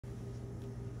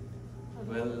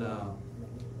Well,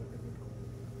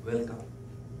 welcome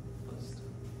first.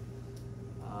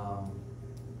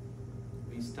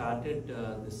 We started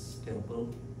this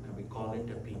temple and we call it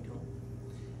a Peetham.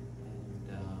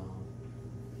 And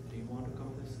do you want to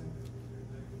come this way?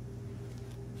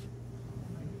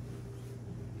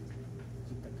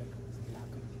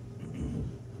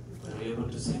 Are you able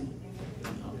to see?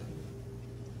 Okay.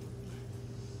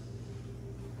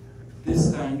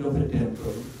 This kind of a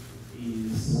temple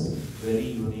is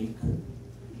very unique.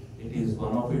 It is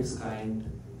one of its kind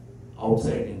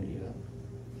outside India.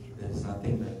 There is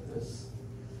nothing like this.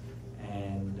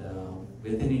 And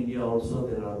within India also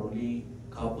there are only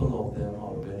couple of them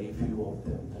or very few of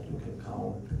them that you can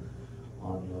count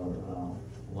on your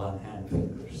one hand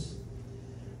fingers.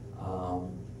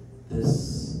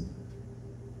 This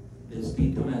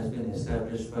Peetham has been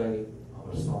established by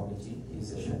our Swamiji. He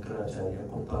is a Shankaracharya,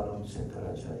 Kottalam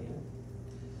Shankaracharya.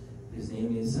 His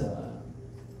name is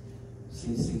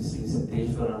Sree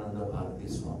Devi Bharati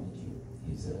Swamiji.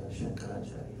 He is a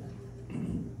Shankaracharya.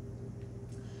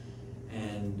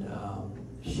 And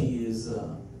she is,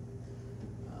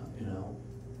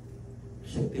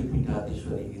 Shakti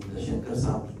Peethadishwari in the Shankar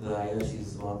Sampradaya. She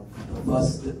is one of the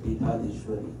first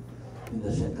Peethadishwari in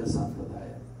the Shankar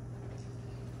Sampradaya.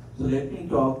 So let me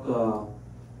talk a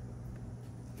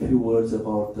few words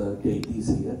about the deities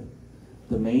here.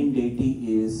 The main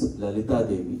deity is Lalita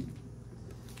Devi.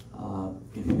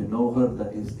 If you know her,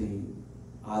 that is the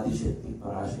Adishakti,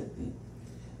 Parashakti,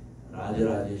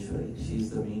 Rajarajeshwari. She is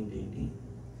the main deity.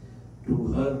 To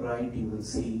her right, you will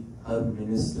see her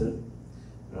minister,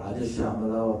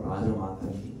 Rajashamala or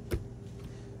Rajamatangi.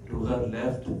 To her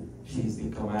left, she is the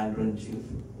commander-in-chief,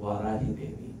 Varahi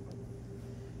Devi.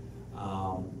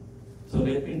 So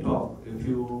let me talk. If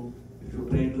you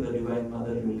pray to the Divine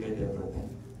Mother, you will get everything,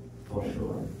 for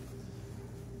sure.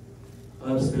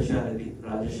 Her speciality,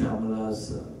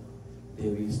 Rajashamala's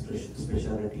Devi's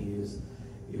speciality is,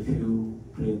 if you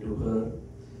pray to her,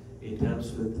 it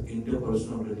helps with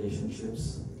interpersonal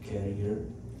relationships, career,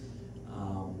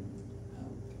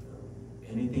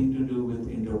 anything to do with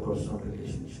interpersonal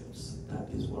relationships. That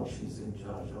is what she's in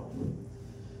charge of.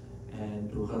 And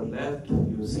to her left,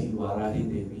 you see Varahi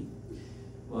Devi.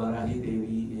 Varahi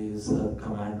Devi is her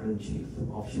commander-in-chief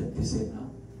of Shakti Sena.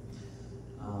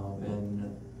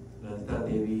 When Lalita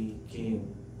Devi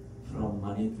came from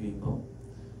Manidvipam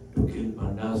to kill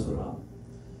Bandasura,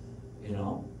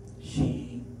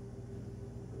 she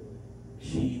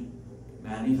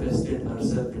manifested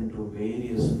herself into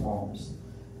various forms,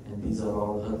 and these are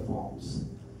all her forms.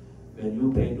 When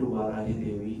you pray to Varahi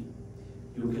Devi,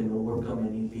 you can overcome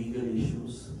any legal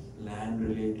issues,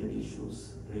 land-related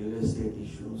issues, real estate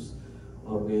issues,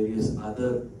 or various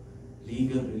other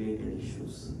legal-related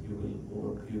issues.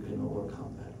 You can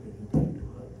overcome that when you pray to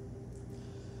her.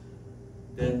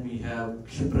 Then we have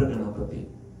Kshipra Ganapati.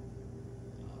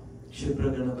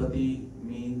 Kshipra Ganapati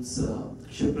means,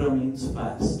 Kshipra means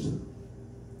fast.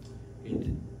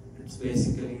 It's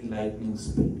basically lightning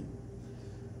speed.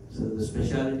 So the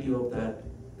speciality of that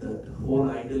whole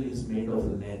idol is made of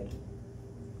lead.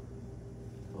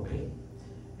 Okay?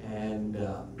 And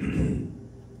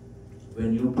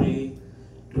when you pray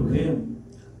to him,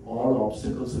 all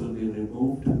obstacles will be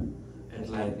removed at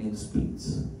lightning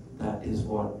speeds. That is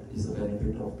what is the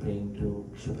benefit of praying to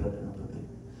Kshipra Ganapati.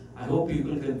 I hope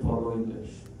people can follow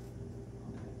English.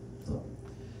 Okay. So,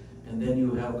 and then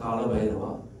you have Kala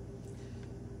Bhairava.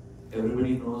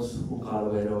 Everybody knows who Kala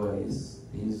Bhairava is.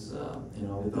 He's,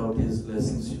 without his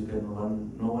blessings,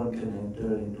 no one can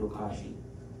enter into Kashi,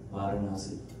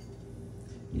 Varanasi.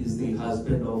 He's the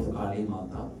husband of Kali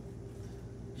Mata.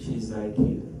 She's right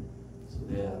here. So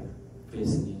they are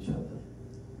facing each other.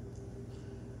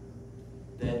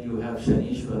 Then you have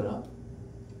Shanishwara,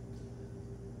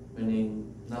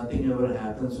 meaning nothing ever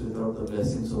happens without the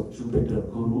blessings of Jupiter,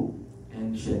 Guru,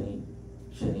 and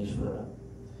Shanishwara.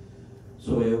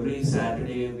 So every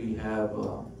Saturday we have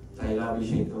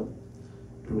Tailabhishekam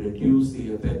to reduce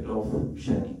the effect of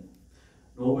Shani.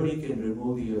 Nobody can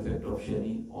remove the effect of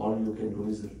Shani. All you can do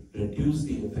is reduce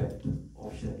the effect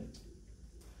of Shani.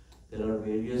 There are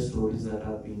various stories that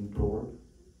are being told.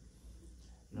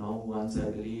 Once I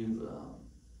believe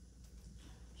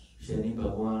Shani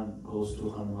Bhagwan goes to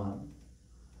Hanuman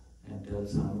and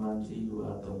tells Hanumanji, you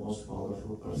are the most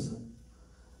powerful person,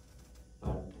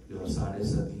 but your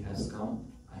Sadesati has come.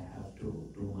 I have to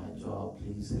do my job.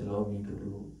 Please allow me to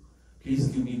do. Please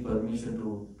give me permission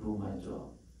to do my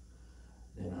job.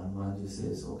 Then Hanumanji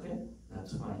says, okay,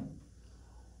 that's fine.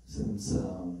 Since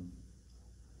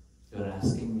you're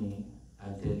asking me,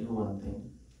 I'll tell you one thing.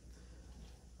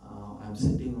 I'm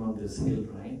sitting on this hill,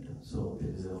 right? So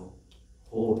there is a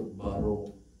hole,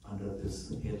 burrow under this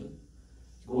hill.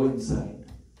 Go inside.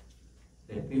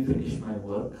 Let me finish my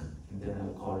work, and then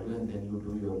I'll call you, and then you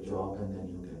do your job, and then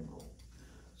you can go.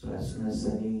 So as soon as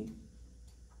Shani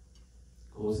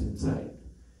goes inside,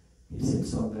 he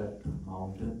sits on that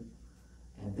mountain,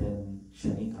 and then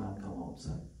Shani can't come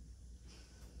outside.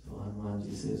 So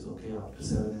Hanumanji says, okay, after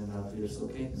 7.5 years,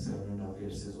 okay, 7.5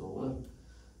 years is over.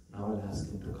 Now I'll ask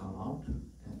him to come out,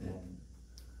 and then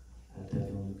I'll tell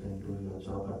him you can do your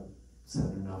job, but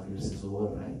 7.5 years is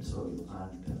over, right? So you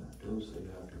can't do, so you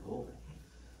have to go.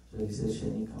 So he says,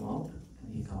 Shani, come out,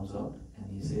 and he comes out, and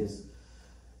he says,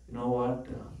 you know what,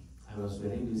 I was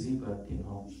very busy, but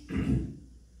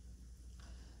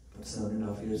but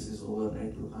 7.5 years is over,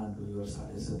 right? You can't do your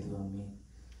sadhasati on me.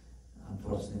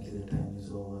 Unfortunately, the time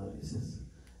is over. He says,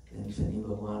 then Shani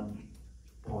Bhagwan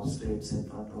prostrates in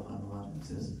front of Hanuman and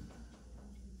says,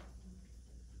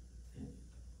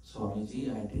 Swamiji,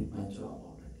 I did my job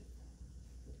already.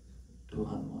 To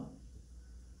Hanuman.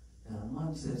 And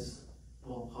Hanuman says,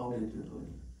 well, how did you do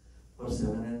it? For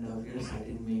 7.5 years, I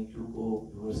didn't make you go,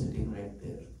 you were sitting right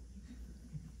there.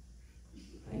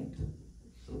 Right?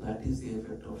 So that is the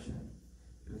effect of Shani.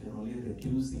 You can only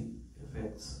reduce the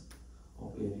effects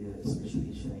of various,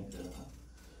 especially Shani Graha.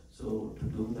 So to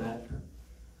do that,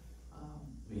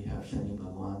 we have Shani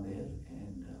Bhagwan there,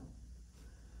 and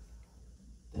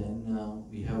then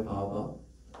we have Baba.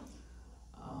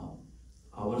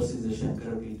 Ours is a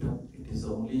Shankara Peetham. It is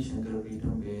the only Shankara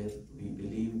Peetham where we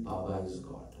believe Baba is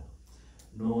God.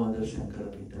 No other Shankara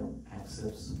Peetham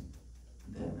accepts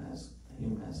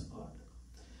him as God,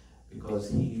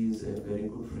 because he is a very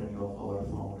good friend of our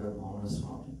founder, Mauna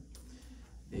Swami.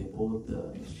 They both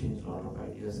exchanged a lot of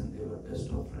ideas, and they were best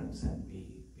of friends, and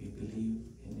we believe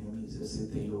in him. He's a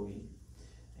Siddha Yogi,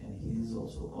 and he is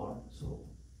also God. So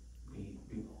we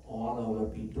all our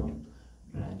Peetham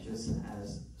branches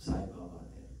has Sai Baba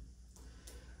there.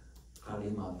 Kali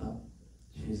Mata,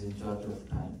 she is in charge of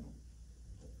time.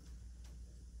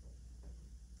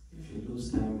 If you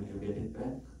lose time, will you get it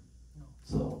back? No.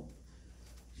 So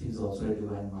she is also a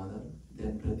Divine Mother.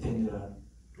 Then Pratyangara,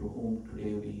 to whom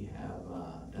today we have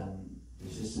done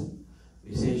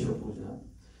Vishesha Puja.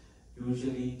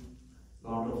 Usually, a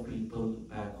lot of people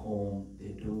back home, they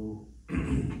do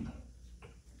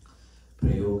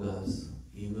prayogas,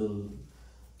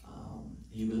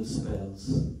 evil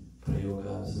spells,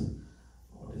 prayogas,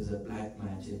 what is a black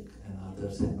magic and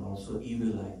others, and also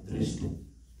evil eye, drishti,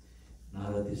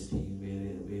 naradishti,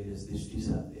 various dishtis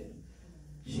are there.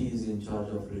 She is in charge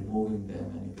of removing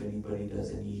them, and if anybody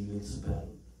does any evil spell,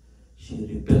 she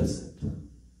repels it.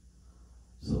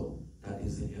 So that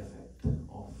is the effect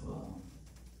of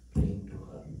praying to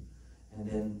her. And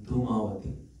then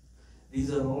Dhumavati.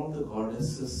 These are all the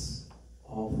goddesses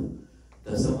of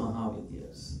Dasa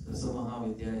Mahavidyas. Dasa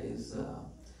Mahavidya is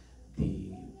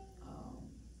the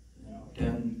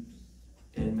 10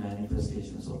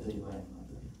 manifestations of the Divine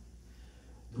Mother.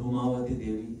 Dhumavati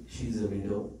Devi, she is a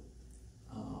widow.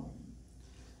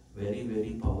 Very,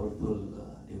 very powerful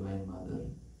Divine Mother.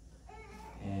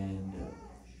 And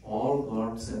all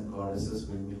gods and goddesses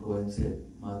will go and say,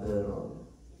 Mother or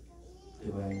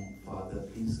Divine Father,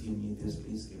 please give me this,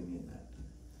 please give me that.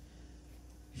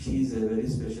 She is a very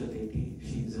special lady.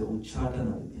 She is a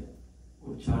Uchatana Vidya.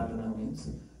 Uchatana means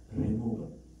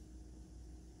removal.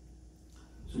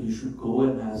 So you should go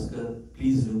and ask her,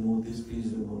 please remove this,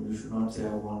 please remove. You should not say,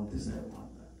 I want this, I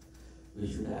want that. We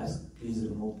should ask, please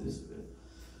remove this.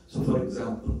 So for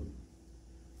example,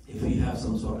 if we have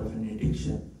some sort of an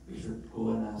addiction, we should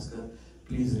go and ask her,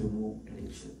 please remove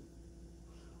addiction.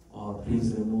 Or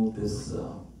please remove this,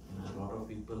 a lot of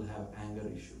people have anger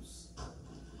issues.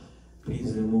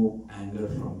 Please remove anger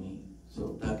from me.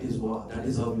 So that is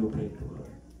how you pray to her.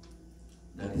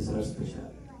 That is her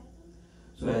specialty.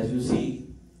 So as you see,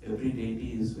 every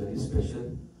deity is very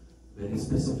special, very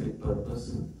specific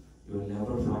purpose. You will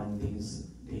never find these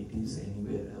deities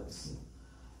anywhere else.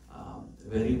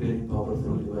 Very, very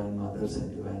powerful Divine Mothers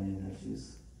and Divine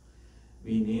Energies.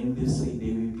 We named this Sree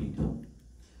Devi Peetham.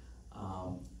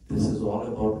 This is all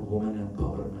about woman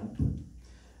empowerment.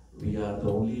 We are the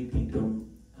only Peetham,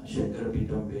 Shankara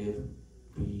Peetham, where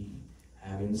we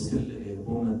have instilled a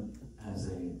woman as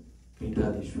a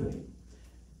Peetha Devathas.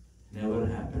 Never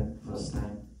happened, first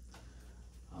time.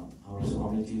 Our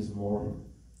Swamiji is more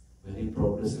very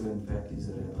progressive, in fact he's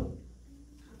a rebel.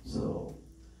 So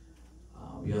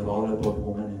we are all about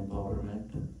woman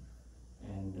empowerment,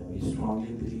 and we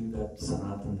strongly believe that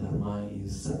Sanatana Dharma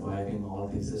is surviving all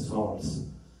these assaults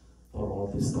for all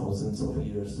these thousands of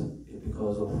years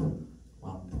because of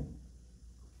one thing.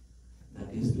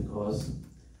 That is because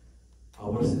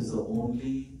Ours is the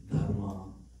only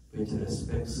dharma which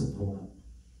respects women.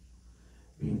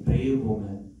 We pray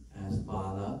women as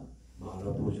Bala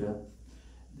Puja,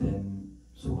 then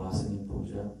Suvasini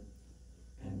Puja,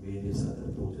 and various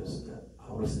other pujas.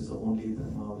 Ours is the only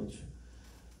dharma which,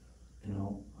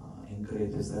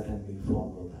 encourages that, and we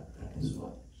follow that. That is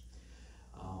why.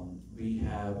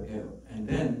 And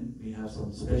then we have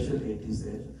some special deities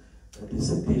there. That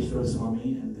is Siddheshwar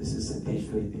Swami, and this is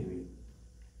Siddheshwari Devi.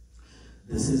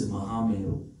 This is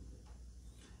Mahameru.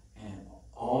 And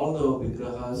all the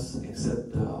vigrahas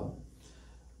except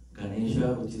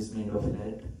Ganesha, which is made of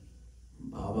lead,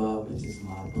 Baba, which is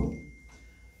marble,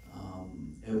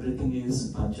 everything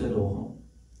is Panchaloham.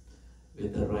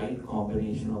 With the right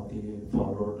combination of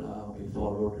we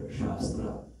followed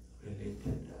Shastra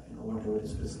related, whatever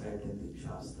is prescribed in the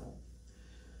Shastra.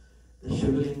 The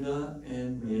Shivalinga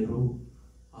and Meru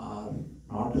are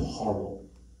not hollow.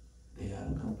 They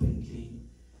are completely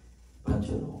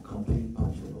Panchaloham, complete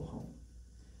Panchaloham.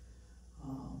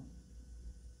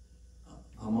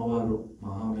 Amavaru,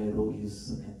 Mahameru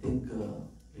is, I think,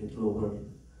 little over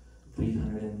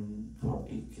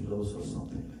 340 kilos or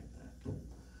something like that.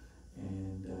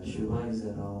 And Shiva is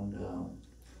around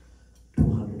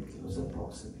 200 kilos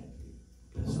approximately,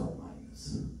 plus or minus.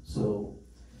 So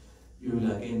you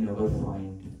will again never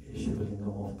find a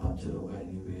Shivalingam of Panchaloka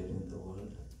anywhere in the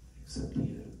world except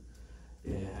here.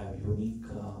 They have unique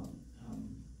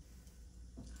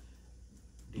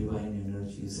divine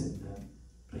energies in them.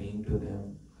 Praying to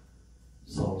them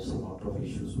solves a lot of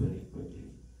issues very quickly.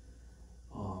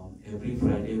 Every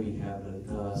Friday we have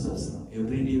Lalita Sasana.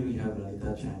 Every day we have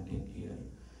Lalita chanting here.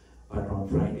 But on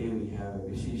Friday we have a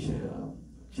Vishisha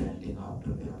chanting after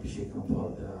the Abhishekam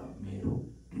for the Meru.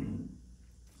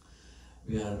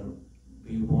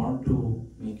 We want to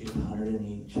make it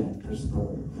 108 chanters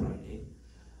per Friday.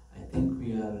 I think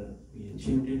we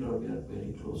achieved it, or we are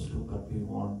very close to, but we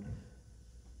want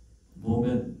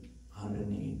women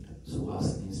 108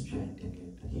 Suvasinis chanting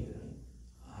it here.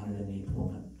 108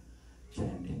 women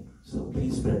chanting. So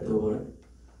please spread the word,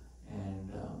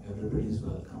 and everybody is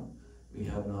welcome. We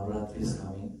have Navratris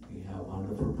coming. We have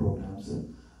wonderful programs.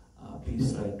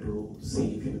 Please try to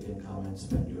see if you can come and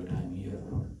spend your time here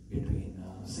between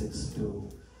 6 to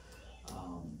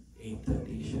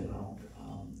 8:30 around.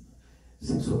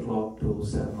 6 o'clock to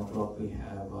 7 o'clock we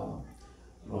have a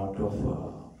lot of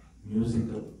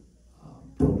musical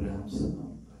programs,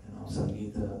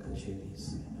 Sangeeta,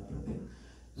 Kacheris and everything.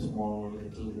 Small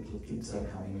little kids are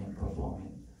coming and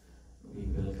performing. We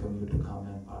welcome you to come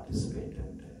and participate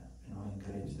and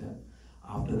encourage them.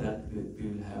 After that we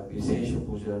will have Vishesha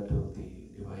Puja to the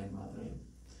Divine Mother.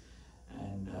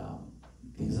 And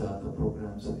these are the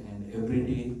programs. And every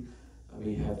day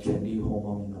we have Chandi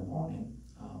Homam in the morning.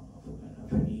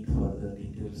 If you need further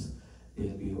details,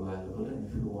 they'll be available. And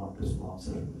if you want to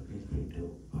sponsor, feel free to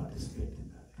participate.